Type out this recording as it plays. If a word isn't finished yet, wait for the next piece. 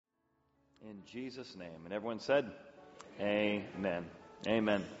In Jesus' name. And everyone said, Amen.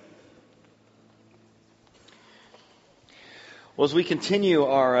 Amen. Well, as we continue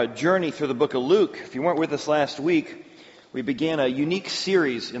our journey through the book of Luke, if you weren't with us last week, we began a unique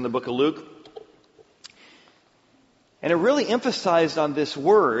series in the book of Luke. And it really emphasized on this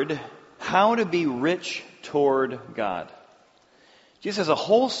word, how to be rich toward God. Jesus has a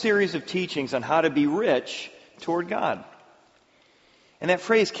whole series of teachings on how to be rich toward God. And that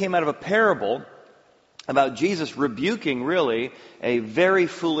phrase came out of a parable about Jesus rebuking, really, a very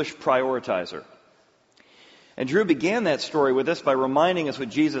foolish prioritizer. And Drew began that story with us by reminding us what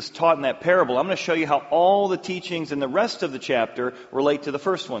Jesus taught in that parable. I'm going to show you how all the teachings in the rest of the chapter relate to the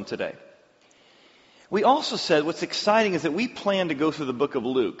first one today. We also said what's exciting is that we plan to go through the book of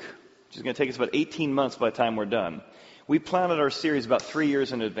Luke, which is going to take us about 18 months by the time we're done. We planned our series about 3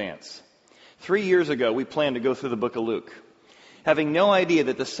 years in advance. 3 years ago, we planned to go through the book of Luke, having no idea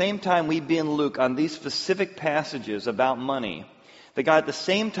that at the same time we'd be in Luke on these specific passages about money, that God at the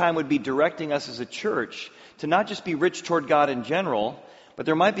same time would be directing us as a church to not just be rich toward God in general, but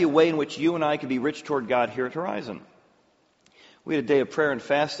there might be a way in which you and I could be rich toward God here at Horizon. We had a day of prayer and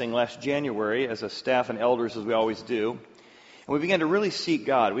fasting last January as a staff and elders, as we always do. And we began to really seek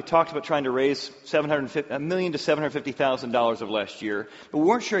God. We talked about trying to raise $1 million to $750,000 of last year, but we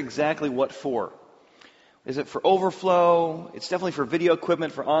weren't sure exactly what for. Is it for overflow? It's definitely for video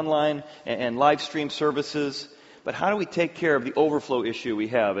equipment, for online and live stream services. But how do we take care of the overflow issue we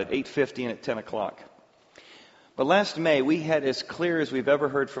have at 8:50 and at 10 o'clock? But last May, we had, as clear as we've ever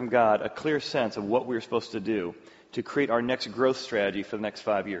heard from God, a clear sense of what we were supposed to do to create our next growth strategy for the next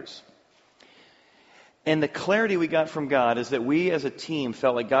 5 years. And the clarity we got from God is that we as a team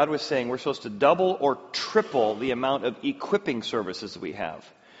felt like God was saying we're supposed to double or triple the amount of equipping services that we have,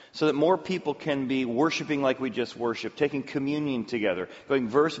 so that more people can be worshiping like we just worshiped, taking communion together, going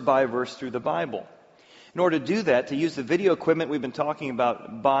verse by verse through the Bible. In order to do that, to use the video equipment we've been talking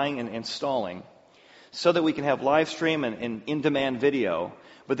about buying and installing, so that we can have live stream and in-demand video,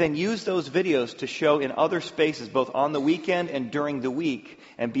 but then use those videos to show in other spaces, both on the weekend and during the week,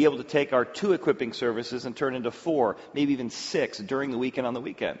 and be able to take our 2 equipping services and turn into 4, maybe even 6 during the week and on the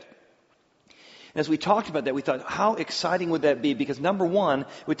weekend. And as we talked about that, we thought, how exciting would that be? Because number one,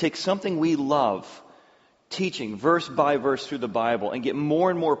 it would take something we love, teaching verse by verse through the Bible, and get more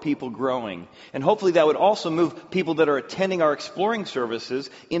and more people growing. And hopefully that would also move people that are attending our exploring services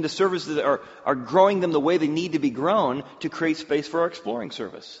into services that are growing them the way they need to be grown to create space for our exploring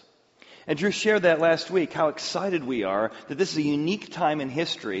service. And Drew shared that last week, how excited we are that this is a unique time in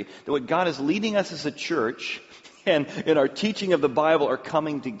history, that what God is leading us as a church and in our teaching of the Bible are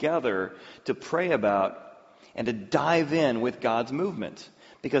coming together to pray about and to dive in with God's movement.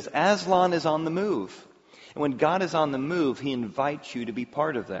 Because Aslan is on the move. And when God is on the move, He invites you to be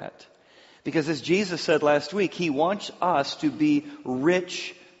part of that. Because as Jesus said last week, He wants us to be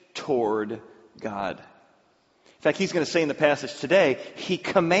rich toward God. In fact, He's going to say in the passage today, He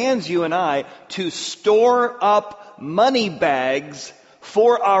commands you and I to store up money bags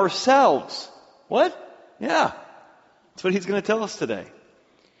for ourselves. What? Yeah. That's what He's going to tell us today.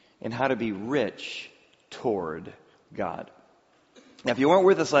 And how to be rich toward God. Now, if you weren't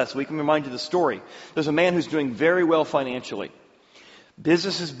with us last week, let me remind you the story. There's a man who's doing very well financially.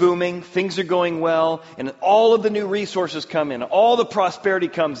 Business is booming, things are going well, and all of the new resources come in, all the prosperity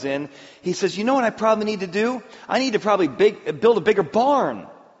comes in. He says, you know what I probably need to do? I need to probably build a bigger barn,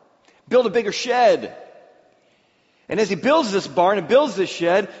 build a bigger shed. And as he builds this barn and builds this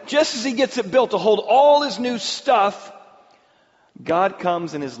shed, just as he gets it built to hold all his new stuff, God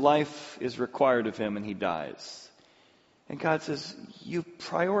comes and his life is required of him and he dies. And God says, you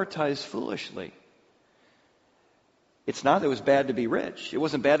prioritized foolishly. It's not that it was bad to be rich. It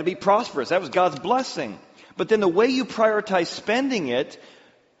wasn't bad to be prosperous. That was God's blessing. But then the way you prioritize spending it,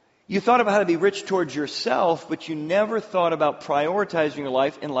 you thought about how to be rich towards yourself, but you never thought about prioritizing your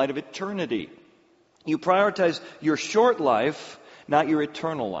life in light of eternity. You prioritize your short life, not your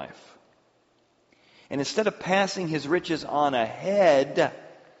eternal life. And instead of passing his riches on ahead,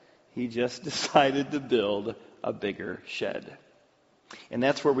 he just decided to build a bigger shed. And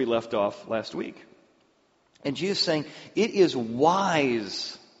that's where we left off last week. And Jesus is saying, it is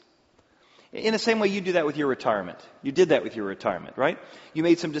wise. In the same way you do that with your retirement. You did that with your retirement, right? You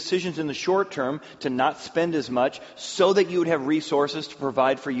made some decisions in the short term to not spend as much so that you would have resources to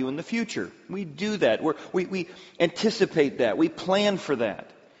provide for you in the future. We do that. We anticipate that. We plan for that.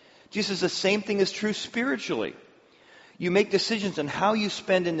 Jesus, the same thing is true spiritually. You make decisions on how you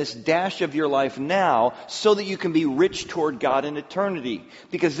spend in this dash of your life now so that you can be rich toward God in eternity.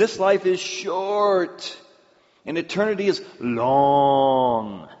 Because this life is short and eternity is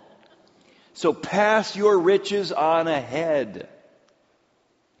long. So pass your riches on ahead.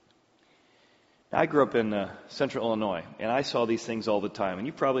 I grew up in central Illinois, and I saw these things all the time, and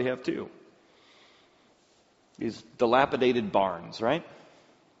you probably have too. These dilapidated barns, right?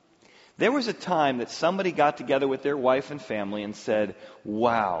 There was a time that somebody got together with their wife and family and said,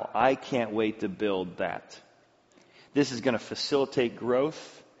 wow, I can't wait to build that. This is going to facilitate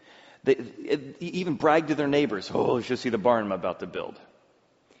growth. They even bragged to their neighbors, oh, you should see the barn I'm about to build.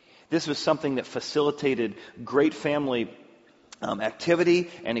 This was something that facilitated great family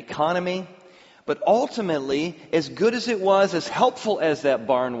activity and economy. But ultimately, as good as it was, as helpful as that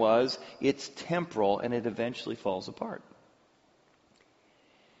barn was, it's temporal and it eventually falls apart.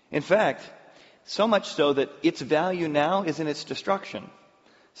 In fact, so much so that its value now is in its destruction.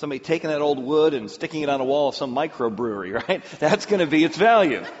 Somebody taking that old wood and sticking it on a wall of some microbrewery, right? That's going to be its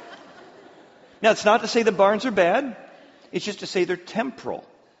value. Now, it's not to say the barns are bad. It's just to say they're temporal.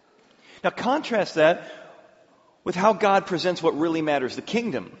 Now, contrast that with how God presents what really matters, the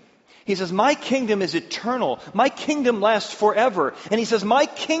kingdom. He says, my kingdom is eternal. My kingdom lasts forever. And he says, my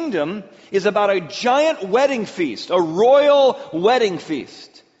kingdom is about a giant wedding feast, a royal wedding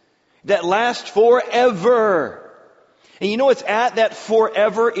feast that lasts forever. And you know what's at that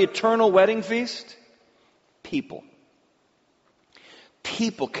forever eternal wedding feast? People.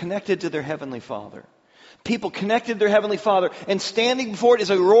 People connected to their Heavenly Father. People connected to their Heavenly Father. And standing before it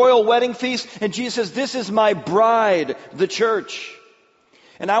is a royal wedding feast. And Jesus says, this is my bride, the church.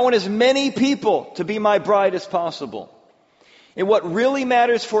 And I want as many people to be my bride as possible. And what really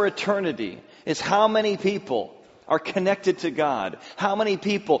matters for eternity is how many people are connected to God. How many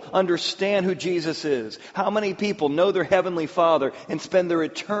people understand who Jesus is. How many people know their Heavenly Father and spend their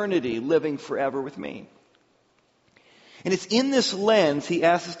eternity living forever with me. And it's in this lens he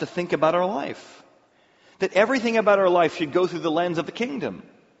asks us to think about our life. That everything about our life should go through the lens of the kingdom.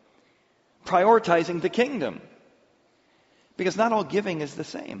 Prioritizing the kingdom. Because not all giving is the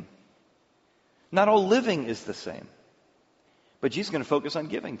same. Not all living is the same. But Jesus is going to focus on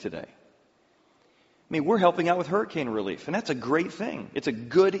giving today. I mean, we're helping out with hurricane relief, and that's a great thing. It's a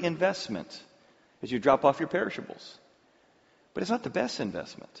good investment as you drop off your perishables. But it's not the best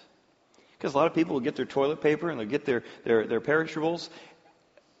investment. Because a lot of people will get their toilet paper and they'll get their perishables,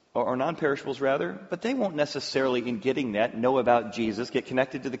 or non-perishables rather, but they won't necessarily in getting that know about Jesus, get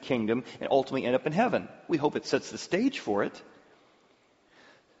connected to the kingdom, and ultimately end up in heaven. We hope it sets the stage for it.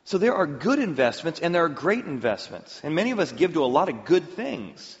 So there are good investments and there are great investments. And many of us give to a lot of good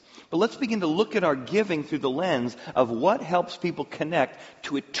things. But let's begin to look at our giving through the lens of what helps people connect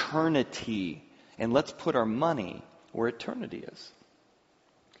to eternity. And let's put our money where eternity is.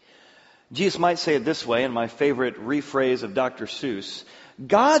 Jesus might say it this way, in my favorite rephrase of Dr. Seuss,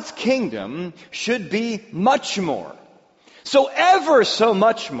 God's kingdom should be much more. So ever so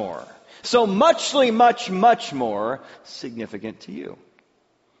much more. So muchly much more significant to you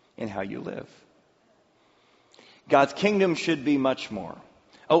in how you live. God's kingdom should be much more.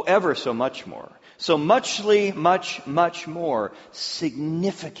 Oh, ever so much more. So muchly much more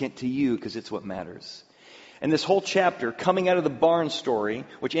significant to you because it's what matters. And this whole chapter, coming out of the barn story,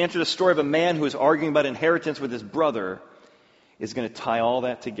 which answered a story of a man who was arguing about inheritance with his brother, is going to tie all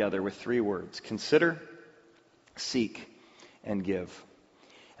that together with 3 words. Consider, seek, and give.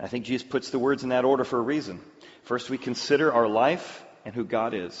 And I think Jesus puts the words in that order for a reason. First, we consider our life and who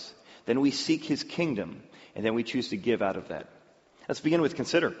God is. Then we seek His kingdom, and then we choose to give out of that. Let's begin with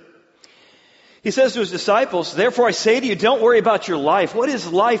consider. He says to His disciples, therefore I say to you, don't worry about your life. What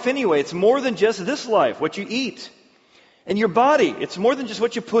is life anyway? It's more than just this life, what you eat. And your body, it's more than just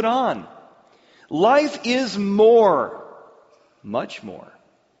what you put on. Life is more, much more,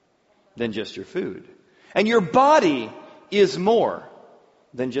 than just your food. And your body is more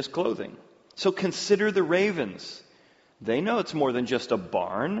than just clothing. So consider the ravens. They know it's more than just a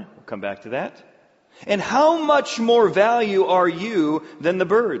barn. We'll come back to that. And how much more value are you than the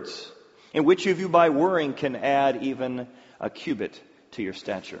birds? And which of you by worrying can add even a cubit to your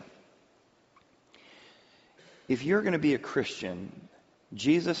stature? If you're going to be a Christian,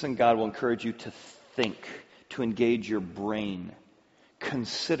 Jesus and God will encourage you to think, to engage your brain,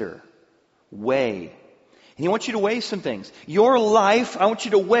 consider, weigh. And He wants you to weigh some things. Your life, I want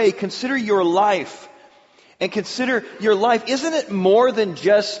you to weigh, consider your life. And consider your life, isn't it more than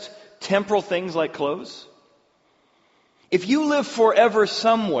just temporal things like clothes? If you live forever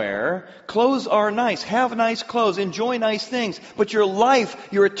somewhere, clothes are nice. Have nice clothes. Enjoy nice things. But your life,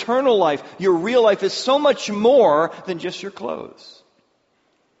 your eternal life, your real life is so much more than just your clothes.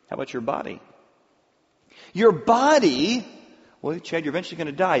 How about your body? Your body, well, Chad, you're eventually going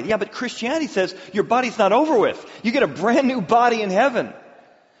to die. Yeah, but Christianity says your body's not over with. You get a brand new body in heaven.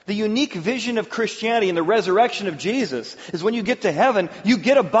 The unique vision of Christianity and the resurrection of Jesus is when you get to heaven, you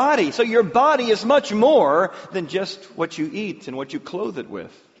get a body. So your body is much more than just what you eat and what you clothe it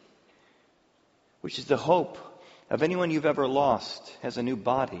with. Which is the hope of anyone you've ever lost has a new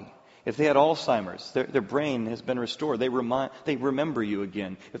body. If they had Alzheimer's, their brain has been restored. They remember you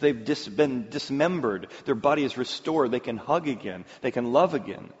again. If they've been dismembered, their body is restored. They can hug again. They can love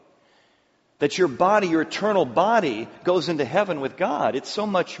again. That your body, your eternal body, goes into heaven with God. It's so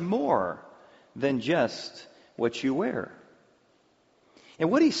much more than just what you wear. And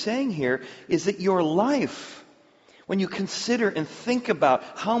what he's saying here is that your life, when you consider and think about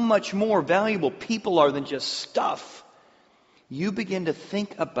how much more valuable people are than just stuff, you begin to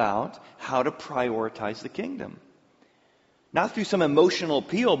think about how to prioritize the kingdom. Not through some emotional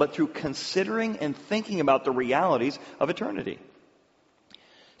appeal, but through considering and thinking about the realities of eternity.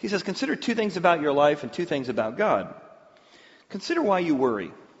 He says, consider two things about your life and two things about God. Consider why you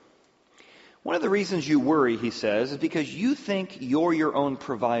worry. One of the reasons you worry, he says, is because you think you're your own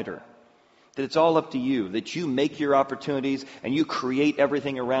provider. That it's all up to you, that you make your opportunities and you create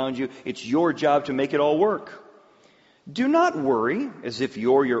everything around you. It's your job to make it all work. Do not worry as if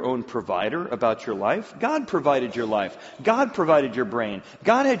you're your own provider about your life. God provided your life. God provided your brain.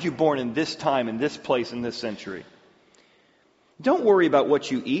 God had you born in this time, in this place, in this century. Don't worry about what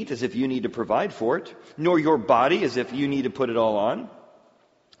you eat as if you need to provide for it, nor your body as if you need to put it all on.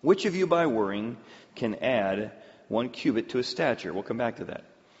 Which of you by worrying can add 1 cubit to his stature? We'll come back to that.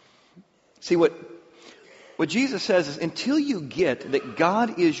 See, what Jesus says is until you get that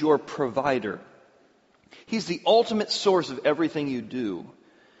God is your provider, He's the ultimate source of everything you do,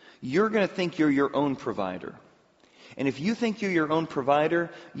 you're going to think you're your own provider. And if you think you're your own provider,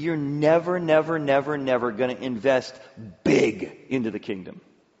 you're never going to invest big into the kingdom.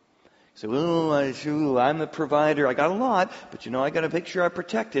 So, I'm the provider. I got a lot, but I got to make sure I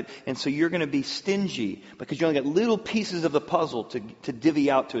protect it. And so you're going to be stingy because you only got little pieces of the puzzle to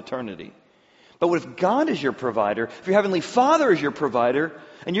divvy out to eternity. But what if God is your provider? If your Heavenly Father is your provider,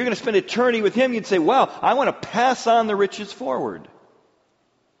 and you're going to spend eternity with Him, you'd say, wow, I want to pass on the riches forward.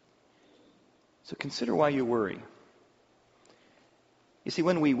 So consider why you worry. You see,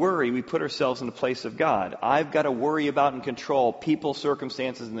 when we worry, we put ourselves in the place of God. I've got to worry about and control people,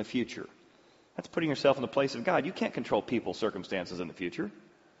 circumstances in the future. That's putting yourself in the place of God. You can't control people, circumstances in the future.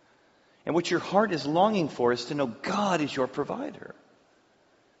 And what your heart is longing for is to know God is your provider.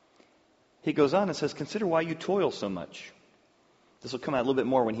 He goes on and says, consider why you toil so much. This will come out a little bit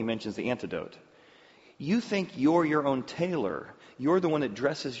more when he mentions the antidote. You think you're your own tailor. You're the one that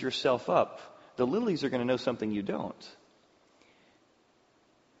dresses yourself up. The lilies are going to know something you don't.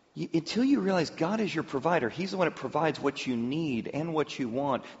 Until you realize God is your provider, He's the one that provides what you need and what you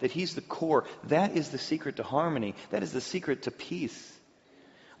want, that He's the core, that is the secret to harmony. That is the secret to peace.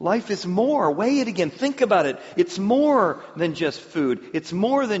 Life is more. Weigh it again. Think about it. It's more than just food. It's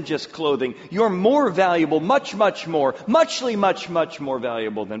more than just clothing. You're more valuable, much more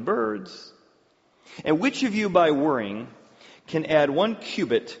valuable than birds. And which of you by worrying can add 1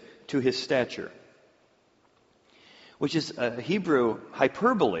 cubit to his stature? Which is a Hebrew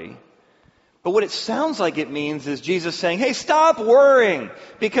hyperbole. But what it sounds like it means is Jesus saying, hey, stop worrying.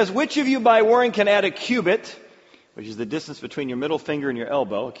 Because which of you by worrying can add a cubit, which is the distance between your middle finger and your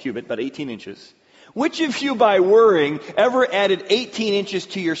elbow, a cubit, about 18 inches. Which of you by worrying ever added 18 inches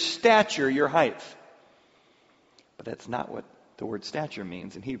to your stature, your height? But that's not what the word stature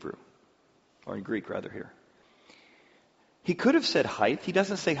means in Hebrew, or in Greek rather here. He could have said height. He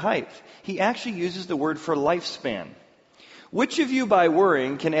doesn't say height. He actually uses the word for lifespan. Which of you by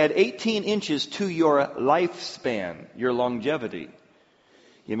worrying can add 18 inches to your lifespan, your longevity?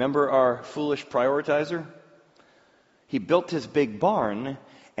 You remember our foolish prioritizer? He built his big barn,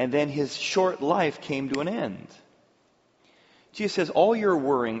 and then his short life came to an end. Jesus says all your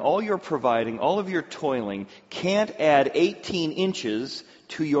worrying, all your providing, all of your toiling can't add 18 inches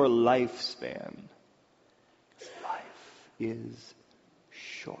to your lifespan. Life is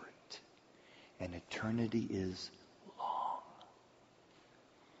short, and eternity is long.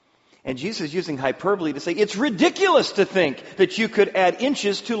 And Jesus is using hyperbole to say it's ridiculous to think that you could add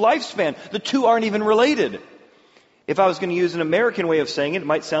inches to lifespan. The two aren't even related. If I was going to use an American way of saying it, it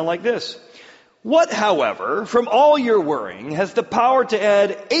might sound like this. What, however, from all your worrying, has the power to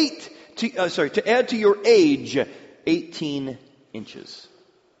add to add to your age 18 inches?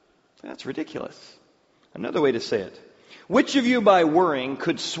 That's ridiculous. Another way to say it. Which of you by worrying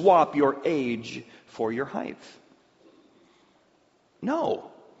could swap your age for your height? No.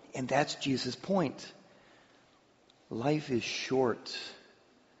 And that's Jesus' point. Life is short.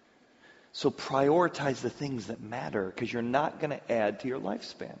 So prioritize the things that matter, because you're not going to add to your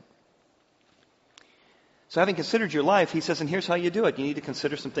lifespan. So having considered your life, he says, and here's how you do it. You need to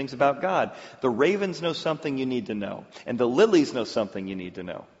consider some things about God. The ravens know something you need to know. And the lilies know something you need to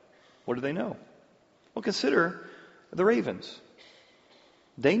know. What do they know? Well, consider the ravens.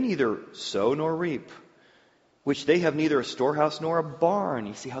 They neither sow nor reap, which they have neither a storehouse nor a barn.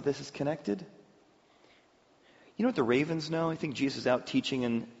 You see how this is connected? You know what the ravens know? I think Jesus is out teaching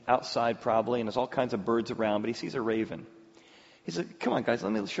and outside probably, and there's all kinds of birds around, but he sees a raven. He said, come on guys,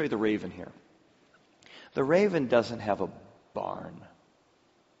 let me show you the raven here. The raven doesn't have a barn.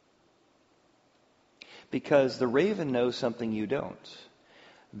 Because the raven knows something you don't.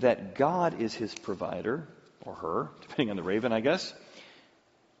 That God is his provider, or her, depending on the raven, I guess.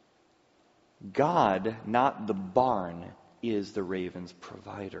 God, not the barn, is the raven's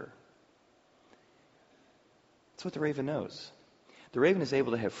provider. That's what the raven knows. The raven is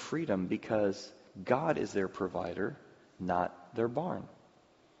able to have freedom because God is their provider, not their barn.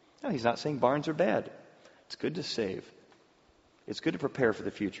 No, he's not saying barns are bad. It's good to save. It's good to prepare for the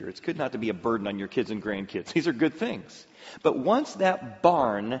future. It's good not to be a burden on your kids and grandkids. These are good things. But once that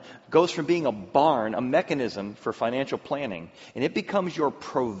barn goes from being a barn, a mechanism for financial planning, and it becomes your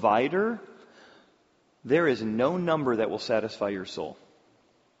provider, there is no number that will satisfy your soul.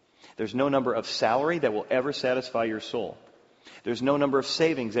 There's no number of salary that will ever satisfy your soul. There's no number of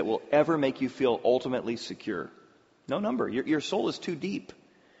savings that will ever make you feel ultimately secure. No number. Your soul is too deep.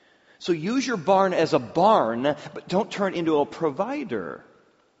 So use your barn as a barn, but don't turn it into a provider.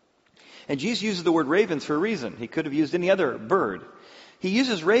 And Jesus uses the word ravens for a reason. He could have used any other bird. He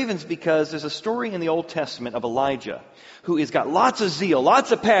uses ravens because there's a story in the Old Testament of Elijah, who has got lots of zeal,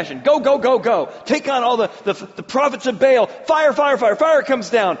 lots of passion. Go, go, go, go. Take on all the prophets of Baal. Fire, fire, fire. Fire comes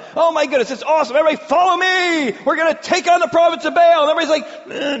down. Oh my goodness, it's awesome. Everybody follow me. We're going to take on the prophets of Baal. And everybody's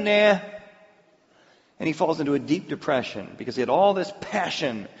like, nah. And he falls into a deep depression because he had all this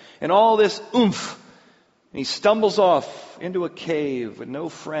passion and all this oomph. And he stumbles off into a cave with no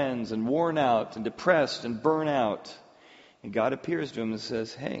friends and worn out and depressed and burnt out. And God appears to him and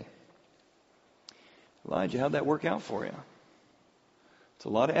says, hey, Elijah, how'd that work out for you? It's a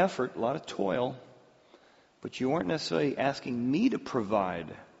lot of effort, a lot of toil, but you weren't necessarily asking me to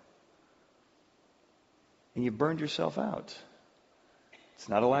provide. And you burned yourself out. It's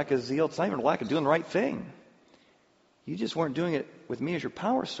not a lack of zeal. It's not even a lack of doing the right thing. You just weren't doing it with me as your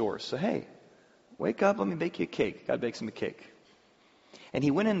power source. So hey, wake up, let me bake you a cake. God bakes him a cake. And he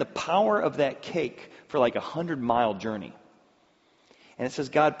went in the power of that cake for like 100-mile journey. And it says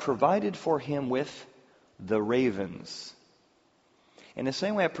God provided for him with the ravens. In the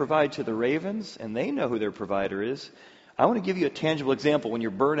same way I provide to the ravens, and they know who their provider is, I want to give you a tangible example when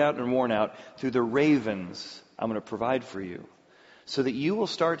you're burned out and worn out. Through the ravens, I'm going to provide for you. So that you will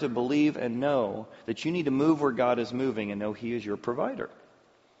start to believe and know that you need to move where God is moving and know he is your provider.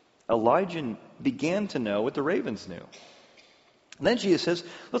 Elijah began to know what the ravens knew. And then Jesus says,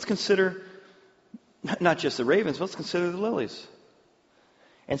 let's consider not just the ravens, but let's consider the lilies.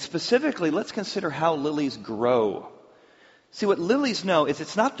 And specifically, let's consider how lilies grow. See, what lilies know is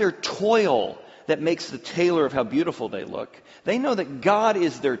it's not their toil that makes the tailor of how beautiful they look. They know that God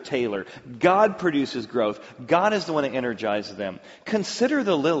is their tailor. God produces growth. God is the one that energizes them. Consider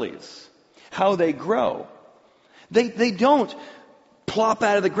the lilies, how they grow. They don't plop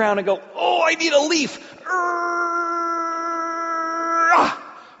out of the ground and go, oh, I need a leaf.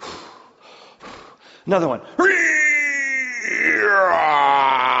 Another one.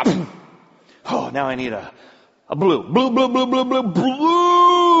 Oh, now I need a blue. Blue.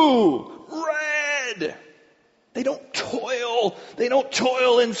 Red. They don't toil. They don't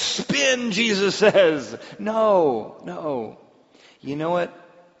toil and spin, Jesus says. No. You know what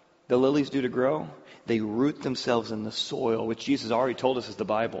the lilies do to grow? They root themselves in the soil, which Jesus already told us is the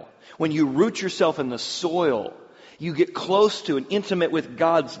Bible. When you root yourself in the soil, you get close to and intimate with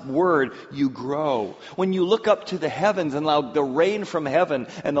God's Word, you grow. When you look up to the heavens and allow the rain from heaven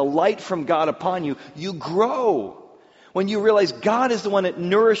and the light from God upon you, you grow. When you realize God is the one that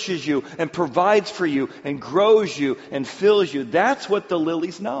nourishes you and provides for you and grows you and fills you, that's what the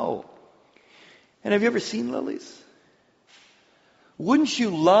lilies know. And have you ever seen lilies? Wouldn't you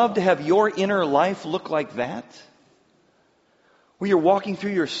love to have your inner life look like that? Where you're walking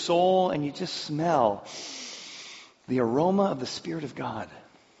through your soul and you just smell the aroma of the Spirit of God.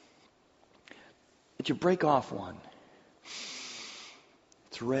 That you break off one.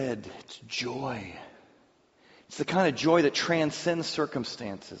 It's red. It's joy. It's the kind of joy that transcends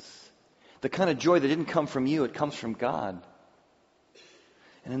circumstances. The kind of joy that didn't come from you, it comes from God.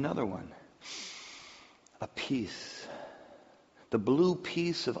 And another one. A peace The blue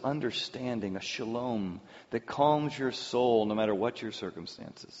peace of understanding, a shalom that calms your soul no matter what your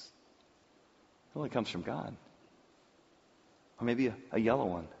circumstances. It only comes from God. Or maybe a yellow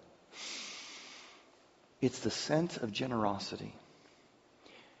one. It's the scent of generosity.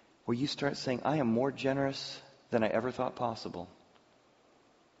 Where you start saying, I am more generous than I ever thought possible.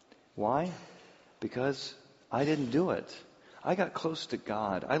 Why? Because I didn't do it. I got close to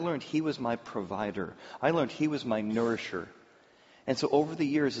God. I learned He was my provider. I learned He was my nourisher. And so over the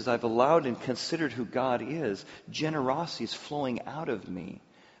years, as I've allowed and considered who God is, generosity is flowing out of me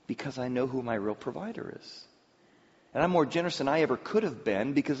because I know who my real provider is. And I'm more generous than I ever could have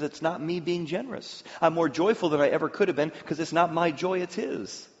been because it's not me being generous. I'm more joyful than I ever could have been because it's not my joy, it's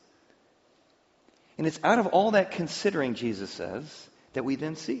His. And it's out of all that considering, Jesus says, that we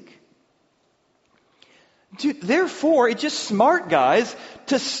then seek. Therefore, it's just smart, guys,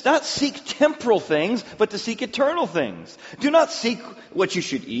 to not seek temporal things, but to seek eternal things. Do not seek what you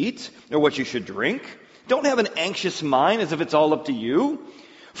should eat or what you should drink. Don't have an anxious mind as if it's all up to you.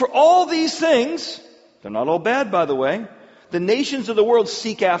 For all these things, they're not all bad, by the way, the nations of the world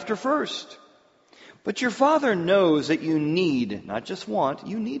seek after first. But your Father knows that you need, not just want,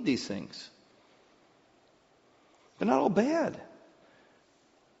 you need these things. They're not all bad.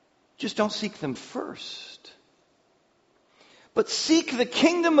 Just don't seek them first. But seek the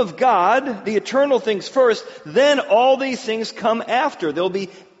kingdom of God, the eternal things first, then all these things come after. They'll be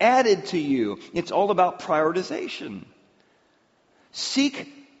added to you. It's all about prioritization. Seek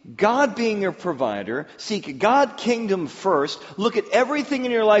God being your provider. Seek God kingdom first. Look at everything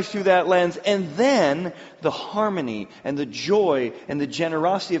in your life through that lens. And then the harmony and the joy and the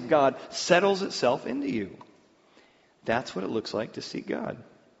generosity of God settles itself into you. That's what it looks like to seek God.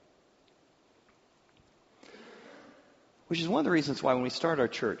 Which is one of the reasons why when we started our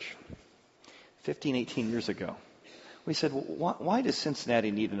church 15, 18 years ago, we said, well, why does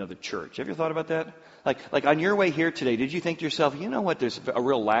Cincinnati need another church? Have you thought about that? Like on your way here today, did you think to yourself, you know what there's a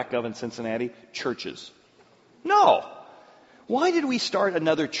real lack of in Cincinnati? Churches. No. Why did we start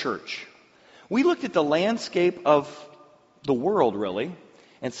another church? We looked at the landscape of the world, really,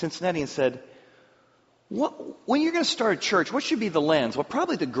 and Cincinnati and said, when you're going to start a church, what should be the lens? Well,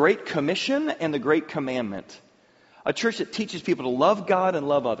 probably the Great Commission and the Great Commandment. A church that teaches people to love God and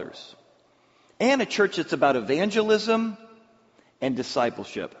love others. And a church that's about evangelism and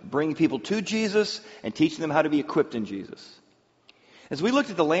discipleship. Bringing people to Jesus and teaching them how to be equipped in Jesus. As we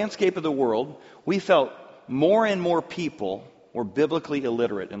looked at the landscape of the world, we felt more and more people were biblically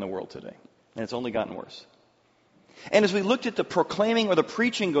illiterate in the world today. And it's only gotten worse. And as we looked at the proclaiming or the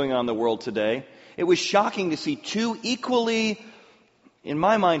preaching going on in the world today, it was shocking to see two equally, in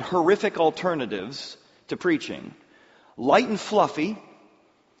my mind, horrific alternatives to preaching. Light and fluffy,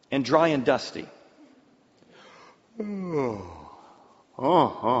 and dry and dusty. And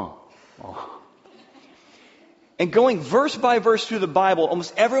going verse by verse through the Bible,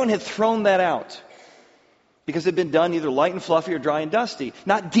 almost everyone had thrown that out. Because it had been done either light and fluffy or dry and dusty.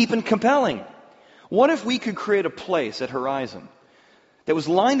 Not deep and compelling. What if we could create a place at Horizon that was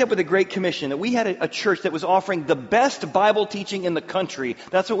lined up with the Great Commission, that we had a church that was offering the best Bible teaching in the country?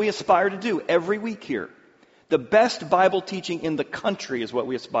 That's what we aspire to do every week here. The best Bible teaching in the country is what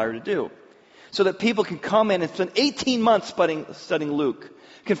we aspire to do. So that people can come in and spend 18 months studying Luke.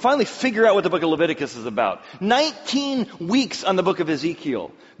 Can finally figure out what the book of Leviticus is about. 19 weeks on the book of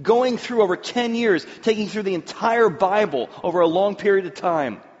Ezekiel. Going through over 10 years, taking through the entire Bible over a long period of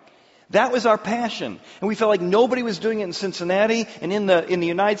time. That was our passion. And we felt like nobody was doing it in Cincinnati, and in the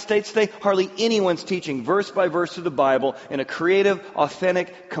United States today, hardly anyone's teaching verse by verse through the Bible in a creative,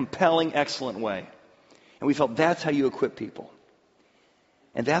 authentic, compelling, excellent way. And we felt that's how you equip people.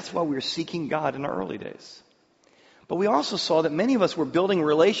 And that's why we were seeking God in our early days. But we also saw that many of us were building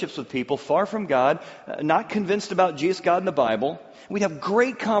relationships with people far from God, not convinced about Jesus, God, and the Bible. We'd have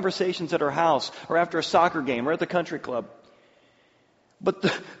great conversations at our house or after a soccer game or at the country club. But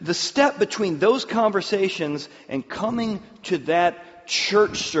the step between those conversations and coming to that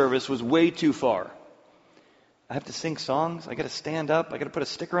church service was way too far. I have to sing songs. I got to stand up. I got to put a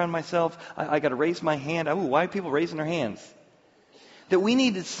sticker on myself. I got to raise my hand. Ooh, why are people raising their hands? That we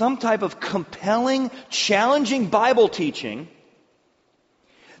needed some type of compelling, challenging Bible teaching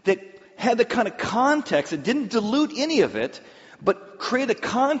that had the kind of context that didn't dilute any of it, but create a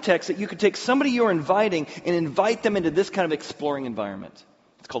context that you could take somebody you're inviting and invite them into this kind of exploring environment.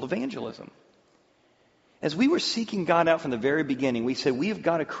 It's called evangelism. As we were seeking God out from the very beginning, we said we've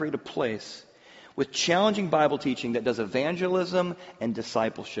got to create a place with challenging Bible teaching that does evangelism and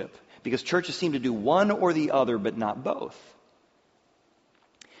discipleship. Because churches seem to do one or the other, but not both.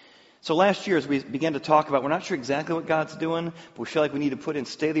 So last year, as we began to talk about, we're not sure exactly what God's doing, but we feel like we need to put in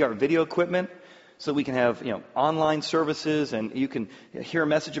state-of-the-art video equipment so we can have, online services, and you can hear a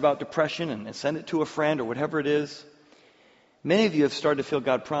message about depression and send it to a friend or whatever it is. Many of you have started to feel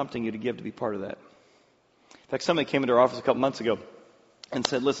God prompting you to give to be part of that. In fact, somebody came into our office a couple months ago and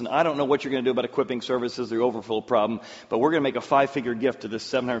said, listen, I don't know what you're going to do about equipping services, the overflow problem, but we're going to make a 5-figure gift to this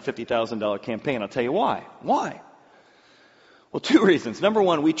 $750,000 campaign. I'll tell you why. Why? Well, 2 reasons. Number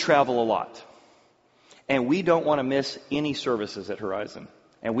one, we travel a lot. And we don't want to miss any services at Horizon.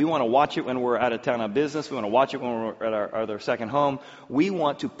 And we want to watch it when we're out of town on business. We want to watch it when we're at our second home. We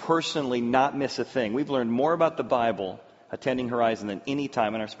want to personally not miss a thing. We've learned more about the Bible attending Horizon than any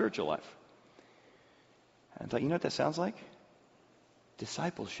time in our spiritual life. And I thought, you know what that sounds like?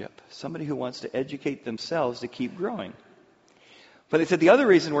 Discipleship. Somebody who wants to educate themselves to keep growing. But they said the other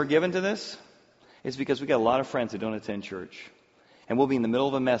reason we're given to this is because we got a lot of friends who don't attend church. And we'll be in the middle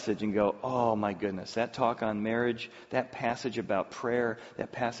of a message and go, oh my goodness, that talk on marriage, that passage about prayer,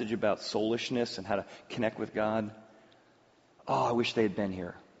 that passage about soulishness and how to connect with God. Oh, I wish they had been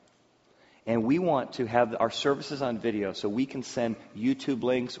here. And we want to have our services on video so we can send YouTube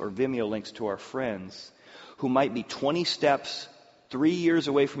links or Vimeo links to our friends who might be 20 steps 3 years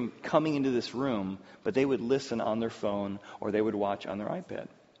away from coming into this room, but they would listen on their phone or they would watch on their iPad.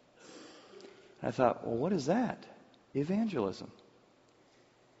 And I thought, well, what is that? Evangelism.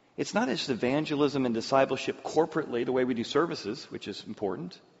 It's not just evangelism and discipleship corporately, the way we do services, which is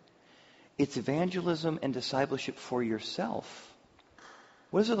important. It's evangelism and discipleship for yourself.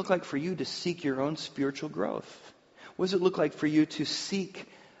 What does it look like for you to seek your own spiritual growth? What does it look like for you to seek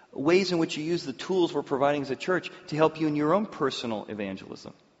ways in which you use the tools we're providing as a church to help you in your own personal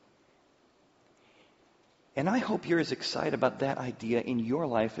evangelism? And I hope you're as excited about that idea in your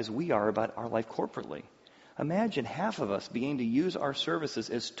life as we are about our life corporately. Imagine half of us beginning to use our services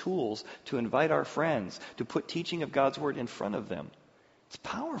as tools to invite our friends, to put teaching of God's Word in front of them. It's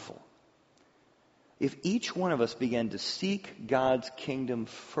powerful. If each one of us began to seek God's kingdom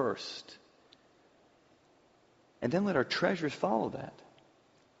first, and then let our treasures follow that.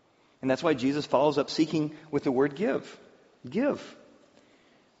 And that's why Jesus follows up seeking with the word give. Give.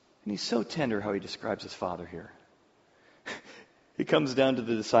 And he's so tender how he describes his Father here. He comes down to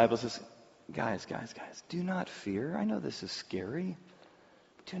the disciples and says, guys, do not fear. I know this is scary.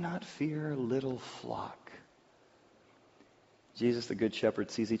 Do not fear, little flock. Jesus, the Good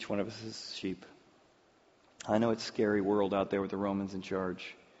Shepherd, sees each one of us as sheep. I know it's a scary world out there with the Romans in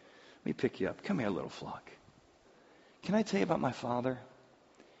charge. Let me pick you up. Come here, little flock. Can I tell you about my Father?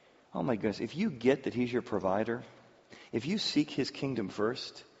 Oh my goodness, if you get that he's your provider, if you seek his kingdom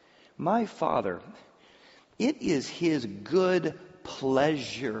first, my Father, it is his good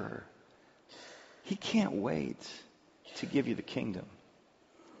pleasure. He can't wait to give you the kingdom.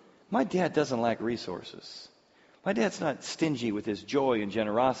 My dad doesn't lack resources. My dad's not stingy with his joy and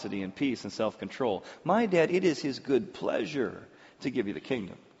generosity and peace and self-control. My dad, it is his good pleasure to give you the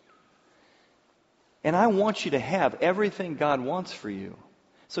kingdom. And I want you to have everything God wants for you.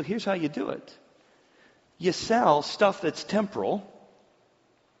 So here's how you do it. You sell stuff that's temporal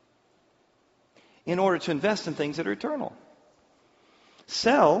in order to invest in things that are eternal.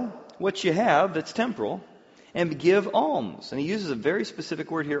 Sell what you have that's temporal and give alms. And he uses a very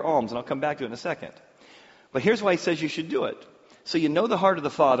specific word here, alms, and I'll come back to it in a second. But here's why he says you should do it. So you know the heart of the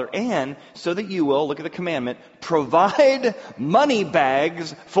Father, and so that you will, look at the commandment, provide money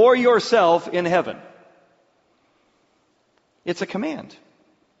bags for yourself in heaven. It's a command.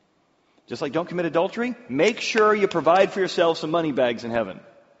 Just like don't commit adultery, make sure you provide for yourself some money bags in heaven.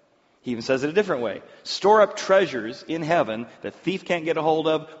 He even says it a different way. Store up treasures in heaven that thief can't get a hold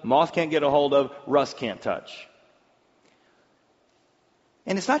of, moth can't get a hold of, rust can't touch.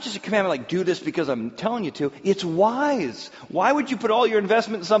 And it's not just a commandment like do this because I'm telling you to. It's wise. Why would you put all your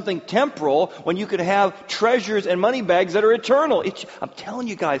investment in something temporal when you could have treasures and money bags that are eternal? I'm telling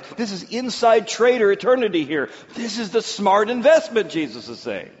you guys, this is inside trader eternity here. This is the smart investment, Jesus is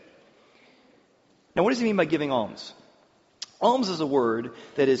saying. Now, what does he mean by giving alms? Alms is a word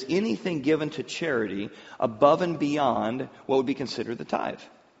that is anything given to charity above and beyond what would be considered the tithe.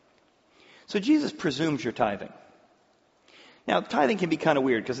 So Jesus presumes you're tithing. Now, tithing can be kind of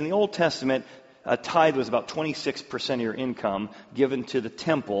weird because in the Old Testament, a tithe was about 26% of your income given to the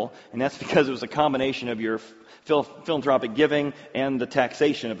temple, and that's because it was a combination of your philanthropic giving and the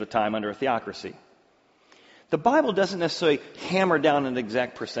taxation of the time under a theocracy. The Bible doesn't necessarily hammer down an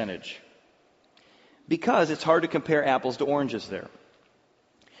exact percentage because it's hard to compare apples to oranges there.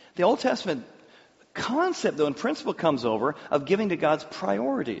 The Old Testament concept, though, in principle comes over of giving to God's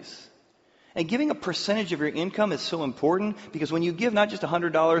priorities. And giving a percentage of your income is so important because when you give not just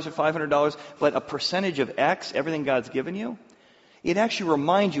 $100 or $500, but a percentage of X, everything God's given you, it actually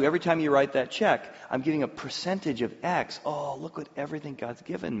reminds you every time you write that check, I'm giving a percentage of X. Oh, look what everything God's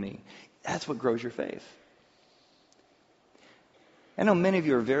given me. That's what grows your faith. I know many of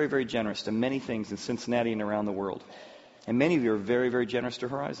you are very, very generous to many things in Cincinnati and around the world. And many of you are very, very generous to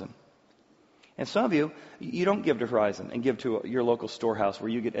Horizon. And some of you, you don't give to Horizon and give to your local storehouse where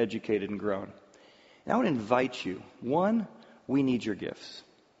you get educated and grown. And I would invite you, one, we need your gifts.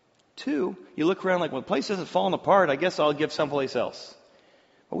 Two, you look around like, well, the place isn't falling apart, I guess I'll give someplace else.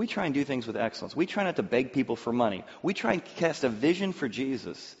 Well, we try and do things with excellence. We try not to beg people for money. We try and cast a vision for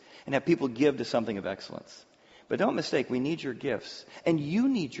Jesus and have people give to something of excellence. But don't mistake, we need your gifts. And you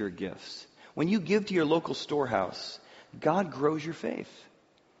need your gifts. When you give to your local storehouse, God grows your faith.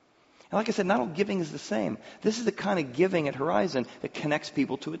 And like I said, not all giving is the same. This is the kind of giving at Horizon that connects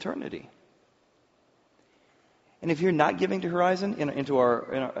people to eternity. And if you're not giving to Horizon, into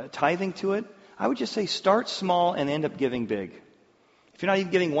our tithing to it, I would just say start small and end up giving big. If you're not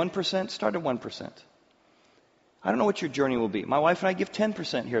even giving 1%, start at 1%. I don't know what your journey will be. My wife and I give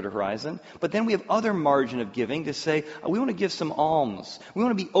 10% here to Horizon, but then we have other margin of giving to say, we want to give some alms. We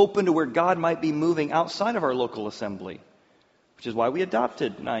want to be open to where God might be moving outside of our local assembly, which is why we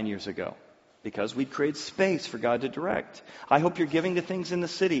adopted 9 years ago, because we'd create space for God to direct. I hope you're giving to things in the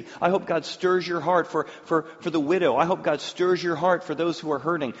city. I hope God stirs your heart for the widow. I hope God stirs your heart for those who are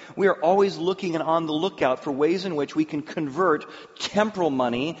hurting. We are always looking and on the lookout for ways in which we can convert temporal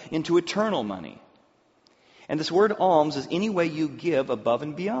money into eternal money. And this word alms is any way you give above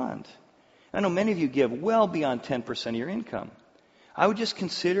and beyond. I know many of you give well beyond 10% of your income. I would just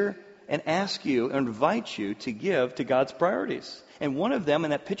consider and ask you and invite you to give to God's priorities. And one of them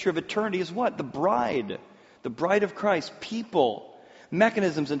in that picture of eternity is what? The bride of Christ, people,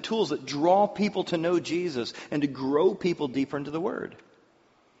 mechanisms and tools that draw people to know Jesus and to grow people deeper into the Word.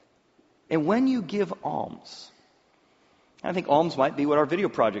 And when you give alms, I think alms might be what our video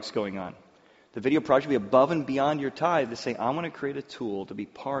project's going on. The video project will be above and beyond your tithe to say, I want to create a tool to be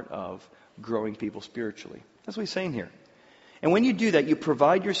part of growing people spiritually. That's what he's saying here. And when you do that, you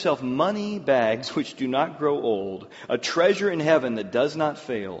provide yourself money bags which do not grow old, a treasure in heaven that does not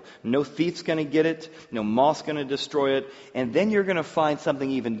fail. No thief's going to get it, no moth's going to destroy it, and then you're going to find something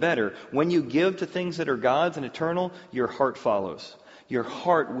even better. When you give to things that are God's and eternal, your heart follows. Your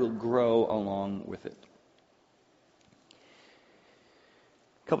heart will grow along with it.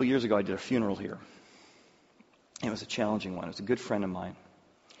 A couple years ago, I did a funeral here. It was a challenging one. It was a good friend of mine.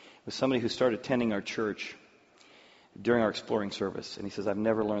 It was somebody who started attending our church during our exploring service. And he says, I've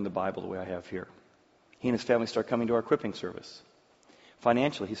never learned the Bible the way I have here. He and his family started coming to our equipping service.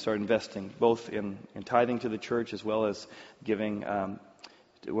 Financially, he started investing both in tithing to the church as well as giving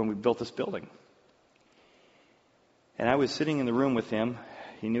when we built this building. And I was sitting in the room with him.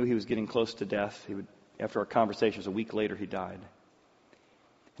 He knew he was getting close to death. After our conversations, a week later, he died.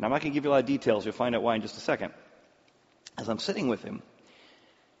 And I'm not going to give you a lot of details. You'll find out why in just a second. As I'm sitting with him,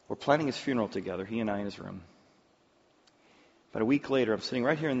 we're planning his funeral together, he and I in his room. But a week later, I'm sitting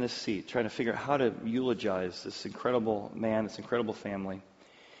right here in this seat trying to figure out how to eulogize this incredible man, this incredible family.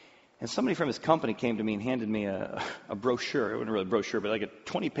 And somebody from his company came to me and handed me a brochure. It wasn't really a brochure, but like a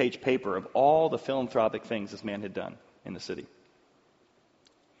 20-page paper of all the philanthropic things this man had done in the city.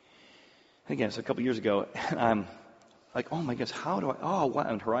 And again, it's a couple years ago, and I'm like, oh my goodness, how do I, oh, wow.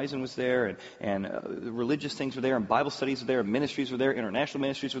 And Horizon was there, and religious things were there, and Bible studies were there, and ministries were there, international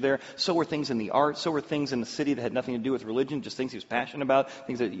ministries were there. So were things in the arts, so were things in the city that had nothing to do with religion, just things he was passionate about,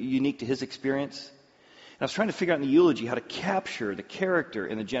 things that are unique to his experience. And I was trying to figure out in the eulogy how to capture the character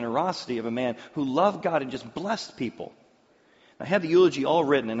and the generosity of a man who loved God and just blessed people. I had the eulogy all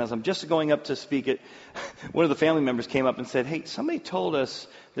written, and as I'm just going up to speak it, one of the family members came up and said, hey, somebody told us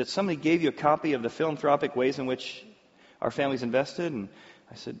that somebody gave you a copy of the philanthropic ways in which our family's invested. And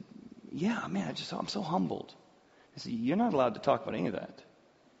I said, yeah, man, I'm so humbled. He said, you're not allowed to talk about any of that.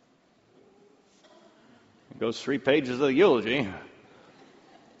 It goes 3 pages of the eulogy.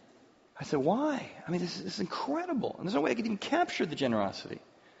 I said, why? I mean, this is incredible. And there's no way I could even capture the generosity.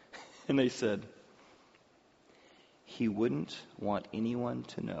 And they said, he wouldn't want anyone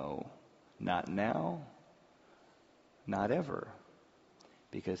to know, not now, not ever,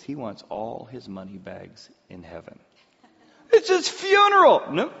 because he wants all his money bags in heaven. It's his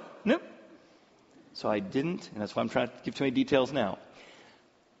funeral. Nope. So I didn't, and that's why I'm trying to give too many details now.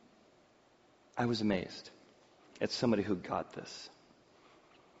 I was amazed at somebody who got this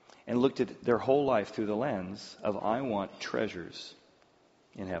and looked at their whole life through the lens of, I want treasures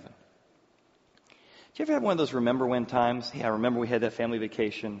in heaven. you ever have one of those remember when times? Yeah, I remember we had that family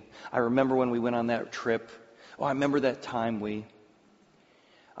vacation. I remember when we went on that trip. Oh, I remember that time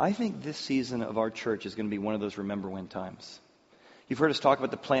I think this season of our church is going to be one of those remember when times. You've heard us talk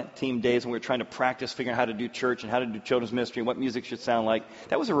about the plant team days when we were trying to practice figuring out how to do church and how to do children's ministry and what music should sound like.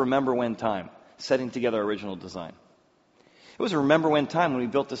 That was a remember when time, setting together our original design. It was a remember when time when we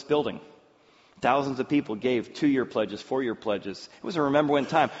built this building. Thousands of people gave 2-year pledges, 4-year pledges. It was a remember when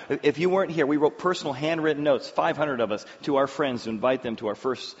time. If you weren't here, we wrote personal handwritten notes, 500 of us, to our friends to invite them to our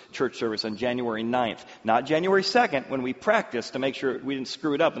first church service on January 9th. Not January 2nd when we practiced to make sure we didn't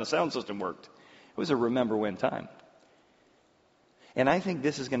screw it up and the sound system worked. It was a remember when time. And I think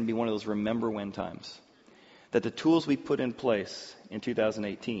this is going to be one of those remember when times. That the tools we put in place in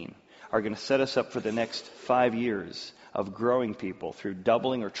 2018 are going to set us up for the next 5 years of growing people through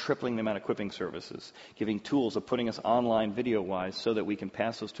doubling or tripling the amount of equipping services, giving tools of putting us online video-wise so that we can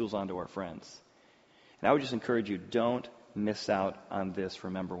pass those tools on to our friends. And I would just encourage you, don't miss out on this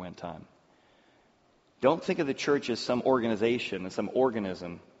remember when time. Don't think of the church as some organization, as some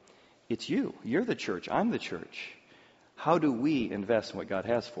organism. It's you. You're the church. I'm the church. How do we invest in what God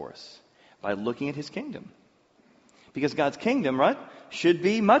has for us? By looking at His kingdom. Because God's kingdom, right, should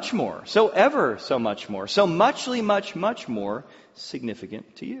be much more, so ever so much more, so muchly much, much more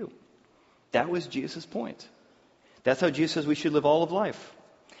significant to you. That was Jesus' point. That's how Jesus says we should live all of life,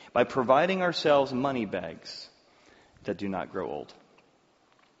 by providing ourselves money bags that do not grow old.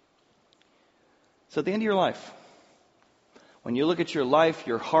 So at the end of your life, when you look at your life,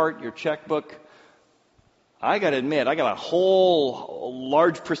 your heart, your checkbook, I got to admit, I got a whole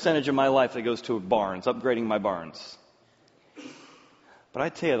large percentage of my life that goes to barns, upgrading my barns. But I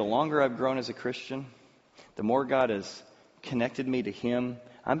tell you, the longer I've grown as a Christian, the more God has connected me to Him,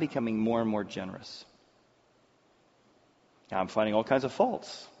 I'm becoming more and more generous. Now, I'm finding all kinds of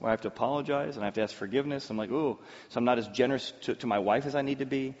faults where I have to apologize and I have to ask forgiveness. I'm like, ooh, so I'm not as generous to my wife as I need to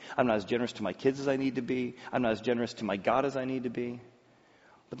be. I'm not as generous to my kids as I need to be. I'm not as generous to my God as I need to be.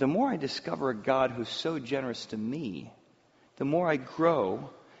 But the more I discover a God who's so generous to me, the more I grow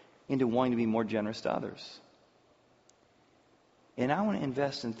into wanting to be more generous to others. And I want to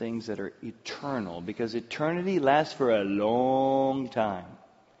invest in things that are eternal, because eternity lasts for a long time.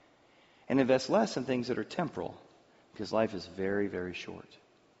 And invest less in things that are temporal, because life is very, very short.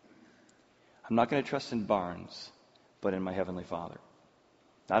 I'm not going to trust in barns, but in my Heavenly Father.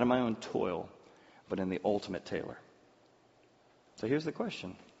 Not in my own toil, but in the ultimate tailor. So here's the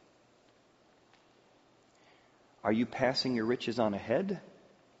question. Are you passing your riches on ahead?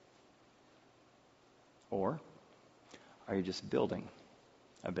 Or are you just building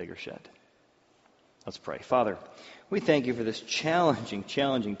a bigger shed? Let's pray. Father, we thank you for this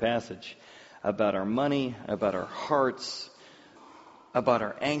challenging passage about our money, about our hearts, about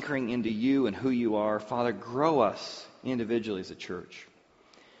our anchoring into you and who you are. Father, grow us individually as a church.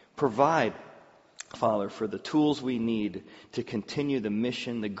 Provide, Father, for the tools we need to continue the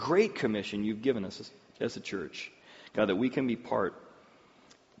mission, the great commission you've given us as a church. God, that we can be part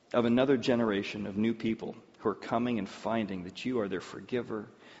of another generation of new people who are coming and finding that you are their forgiver,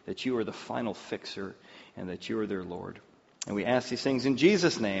 that you are the final fixer, and that you are their Lord. And we ask these things in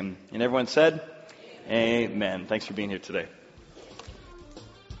Jesus' name. And everyone said, Amen. Thanks for being here today.